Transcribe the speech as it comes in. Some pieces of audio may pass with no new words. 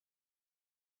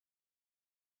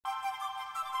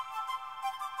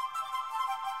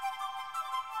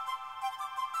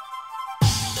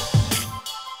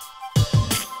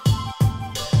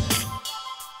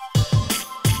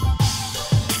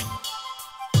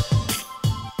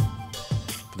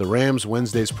For the Rams,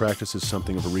 Wednesday's practice is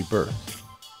something of a rebirth.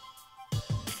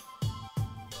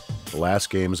 The last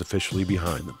game is officially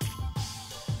behind them.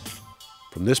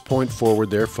 From this point forward,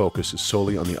 their focus is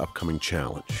solely on the upcoming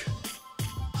challenge,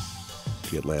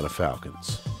 the Atlanta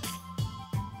Falcons.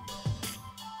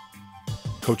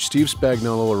 Coach Steve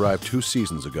Spagnuolo arrived 2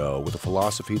 seasons ago with a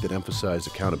philosophy that emphasized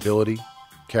accountability,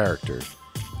 character,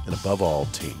 and above all,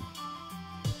 team.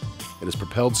 It has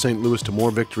propelled St. Louis to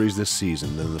more victories this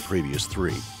season than the previous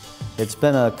 3. It's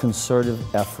been a concerted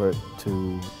effort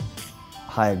to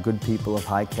hire good people of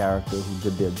high character who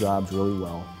did their jobs really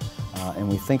well. And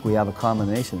we think we have a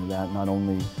combination of that, not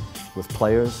only with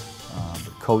players,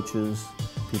 but coaches,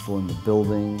 people in the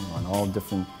building, on all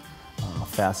different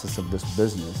facets of this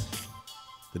business.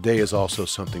 The day is also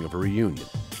something of a reunion.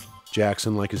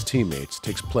 Jackson, like his teammates,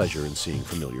 takes pleasure in seeing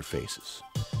familiar faces.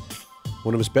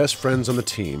 One of his best friends on the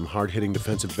team, hard-hitting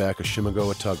defensive back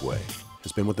Oshimago Atugwe,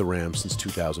 has been with the Rams since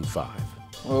 2005.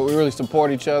 Well, we really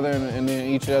support each other and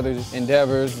each other's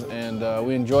endeavors, and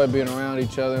we enjoy being around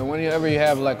each other. And whenever you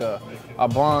have like a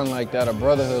bond like that, a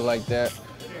brotherhood like that,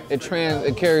 it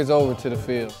carries over to the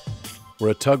field.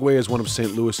 Where Atugwe is one of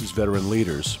St. Louis's veteran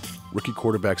leaders, rookie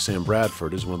quarterback Sam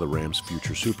Bradford is one of the Rams'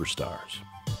 future superstars.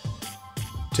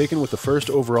 Taken with the first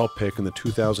overall pick in the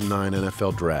 2009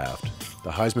 NFL Draft, the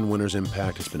Heisman winner's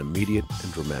impact has been immediate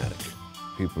and dramatic.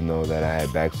 People know that I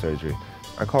had back surgery.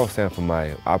 I called Sam from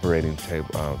my operating table,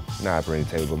 not operating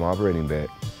table, but my operating bed.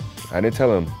 I didn't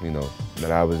tell him,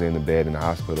 that I was in the bed in the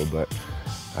hospital, but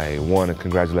I, 1,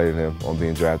 congratulated him on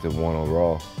being drafted 1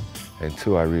 overall, and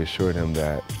 2, I reassured him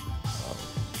that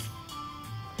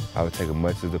I would take as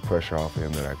much of the pressure off of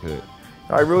him that I could.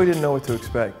 I really didn't know what to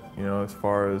expect, as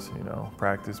far as,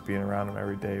 practice, being around him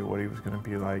every day, what he was going to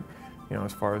be like,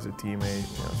 as far as a teammate,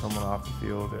 someone off the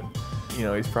field. And,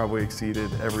 he's probably exceeded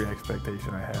every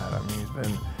expectation I had. I mean, he's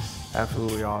been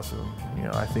absolutely awesome.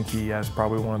 I think he has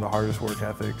probably one of the hardest work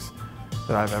ethics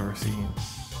that I've ever seen.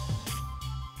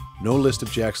 No list of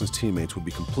Jackson's teammates would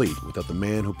be complete without the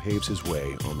man who paves his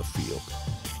way on the field,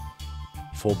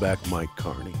 fullback Mike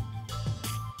Carney.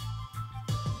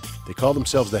 They call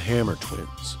themselves the Hammer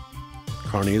Twins.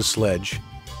 Carney is Sledge,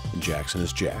 and Jackson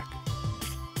is Jack.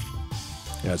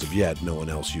 As of yet, no one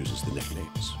else uses the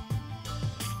nicknames.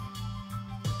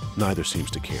 Neither seems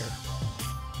to care.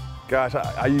 Gosh,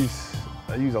 I use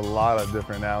a lot of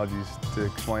different analogies to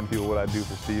explain to people what I do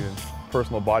for Steven.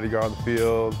 Personal bodyguard on the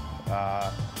field,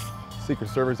 Secret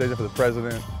Service agent for the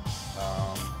president,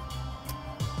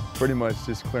 pretty much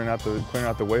just clearing out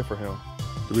the way for him.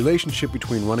 The relationship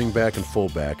between running back and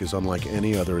fullback is unlike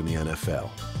any other in the NFL.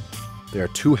 They are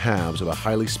 2 halves of a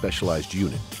highly specialized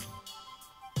unit.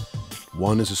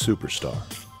 One is a superstar,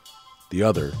 the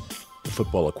other, the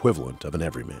football equivalent of an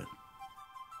everyman.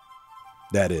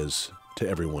 That is, to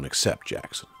everyone except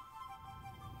Jackson.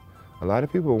 A lot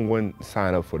of people wouldn't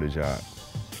sign up for the job.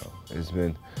 It's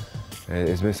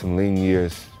been some lean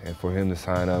years, and for him to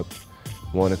sign up,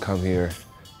 want to come here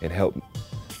and help,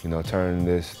 turn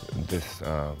this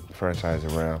franchise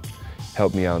around,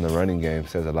 help me out in the running game,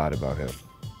 says a lot about him.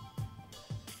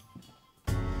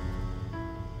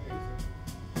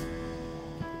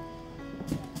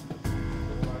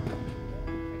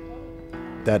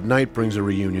 That night brings a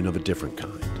reunion of a different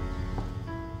kind.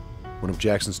 One of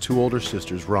Jackson's 2 older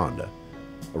sisters, Rhonda,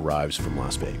 arrives from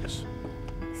Las Vegas.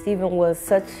 Steven was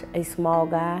such a small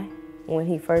guy when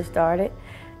he first started,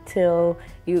 till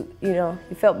you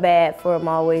felt bad for him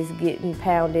always getting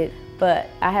pounded. But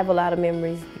I have a lot of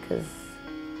memories because,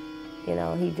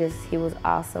 he was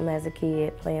awesome as a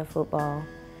kid playing football.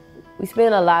 We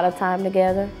spent a lot of time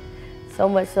together, so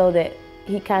much so that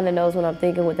he kind of knows what I'm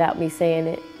thinking without me saying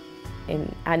it.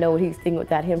 And I know what he's thinking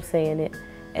without him saying it.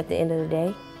 At the end of the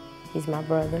day, he's my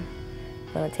brother.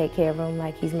 I'm gonna take care of him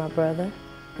like he's my brother.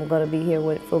 I'm gonna be here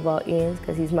when football ends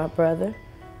because he's my brother.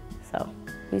 So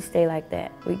we stay like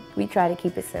that. We try to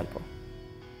keep it simple.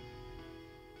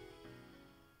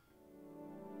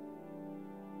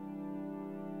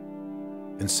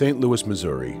 In St. Louis,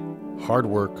 Missouri, hard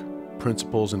work,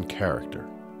 principles, and character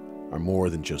are more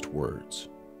than just words.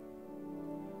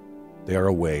 They are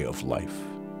a way of life.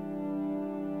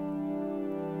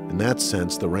 In that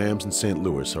sense, the Rams and St.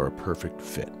 Louis are a perfect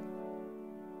fit.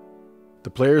 The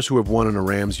players who have won in a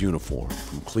Rams uniform,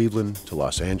 from Cleveland to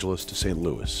Los Angeles to St.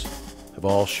 Louis, have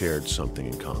all shared something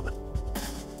in common.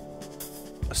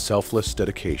 A selfless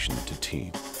dedication to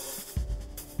team.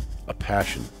 A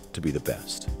passion to be the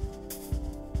best.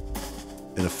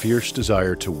 And a fierce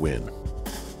desire to win,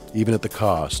 even at the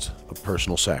cost of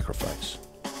personal sacrifice.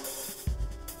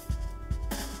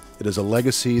 It is a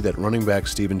legacy that running back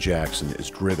Steven Jackson is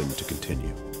driven to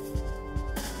continue.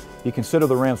 You consider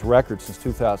the Rams' record since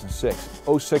 2006.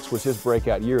 06 was his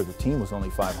breakout year. The team was only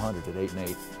 500 at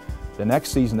 8-8. The next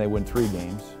season they win 3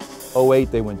 games.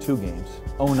 08 they win 2 games.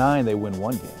 09 they win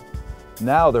 1 game.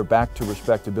 Now they're back to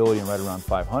respectability and right around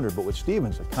 500. But what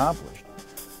Steven's accomplished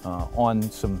on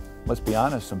some, let's be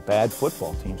honest, some bad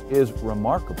football teams is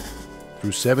remarkable.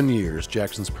 Through 7 years,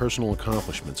 Jackson's personal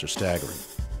accomplishments are staggering.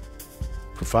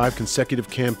 For 5 consecutive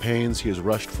campaigns, he has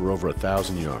rushed for over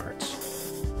 1,000 yards.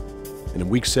 And in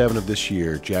Week 7 of this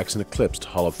year, Jackson eclipsed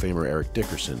Hall of Famer Eric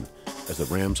Dickerson as the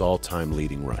Rams' all-time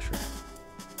leading rusher.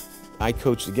 I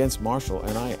coached against Marshall,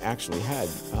 and I actually had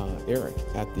Eric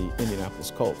at the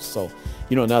Indianapolis Colts. So,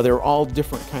 you know, now they're all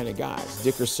different kind of guys.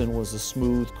 Dickerson was a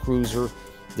smooth cruiser,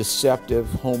 deceptive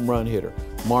home run hitter.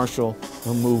 Marshall,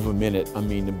 he'll move a minute. I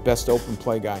mean, the best open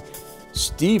play guy.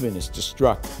 Steven is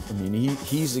destructive. I mean,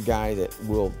 he's a guy that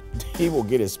will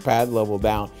get his pad level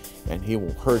down, and he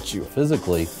will hurt you.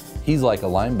 Physically, he's like a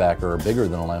linebacker or bigger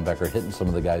than a linebacker, hitting some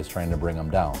of the guys trying to bring him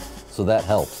down. So that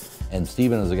helps. And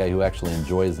Steven is a guy who actually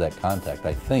enjoys that contact.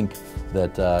 I think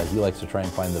that he likes to try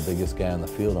and find the biggest guy on the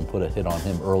field and put a hit on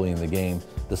him early in the game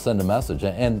to send a message.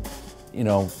 And you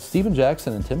know, Steven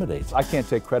Jackson intimidates. I can't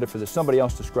take credit for this. Somebody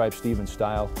else described Steven's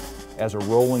style as a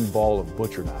rolling ball of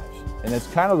butcher knives. And it's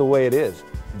kind of the way it is.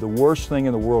 The worst thing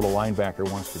in the world a linebacker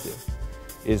wants to do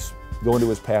is go into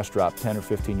his pass drop 10 or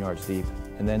 15 yards deep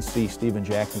and then see Steven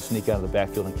Jackson sneak out of the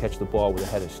backfield and catch the ball with a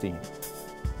head of steam.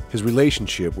 His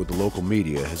relationship with the local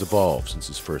media has evolved since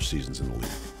his first seasons in the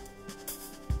league.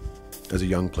 As a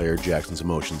young player, Jackson's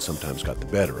emotions sometimes got the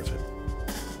better of him.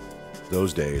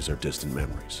 Those days are distant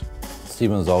memories.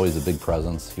 Steven was always a big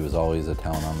presence. He was always a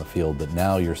talent on the field, but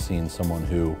now you're seeing someone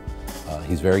who,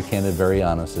 he's very candid, very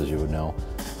honest, as you would know,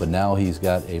 but now he's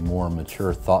got a more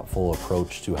mature, thoughtful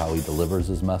approach to how he delivers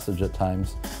his message at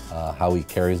times, how he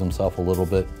carries himself a little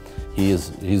bit.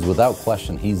 He's without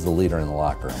question, he's the leader in the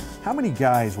locker room. How many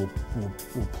guys will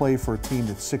play for a team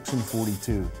that's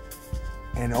 6-42,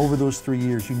 and over those 3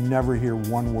 years you never hear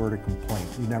one word of complaint,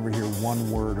 you never hear one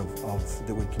word of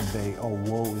that would convey, oh,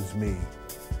 woe is me,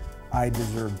 I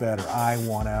deserve better, I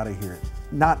want out of here.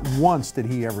 Not once did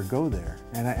he ever go there,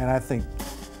 and I think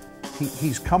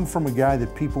he's come from a guy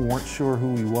that people weren't sure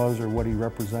who he was or what he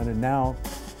represented. Now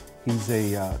he's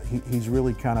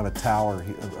really kind of a tower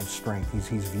of strength.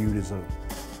 He's viewed as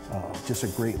just a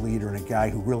great leader and a guy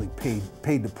who really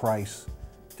paid the price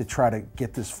to try to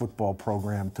get this football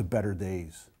program to better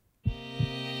days.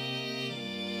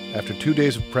 After 2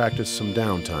 days of practice, some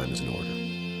downtime is in order.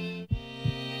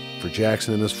 For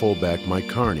Jackson and his fullback, Mike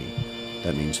Carney,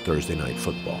 that means Thursday night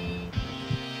football.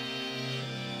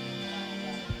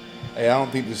 Hey, I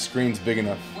don't think the screen's big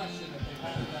enough.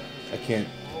 I can't.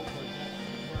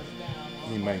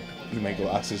 Need my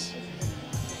glasses.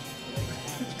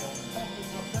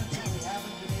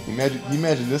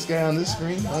 Imagine this guy on this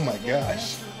screen? Oh my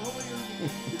gosh.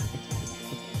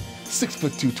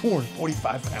 6'2",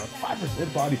 245 pounds,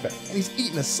 5% body fat, and he's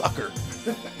eating a sucker.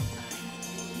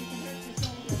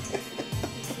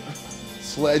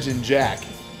 Sledge and Jack.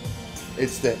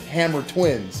 It's the Hammer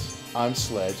twins. I'm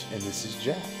Sledge, and this is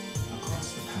Jack.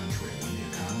 Across the country, when the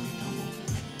economy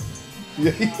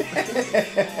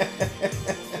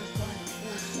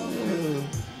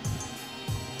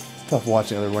It's tough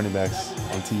watching other running backs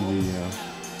on TV, you know.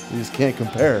 You just can't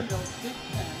compare.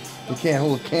 You can't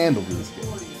hold a candle to this guy.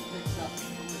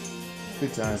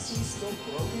 Good times.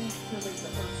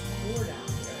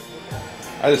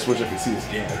 I just wish I could see this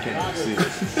game. I can't even see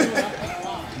it.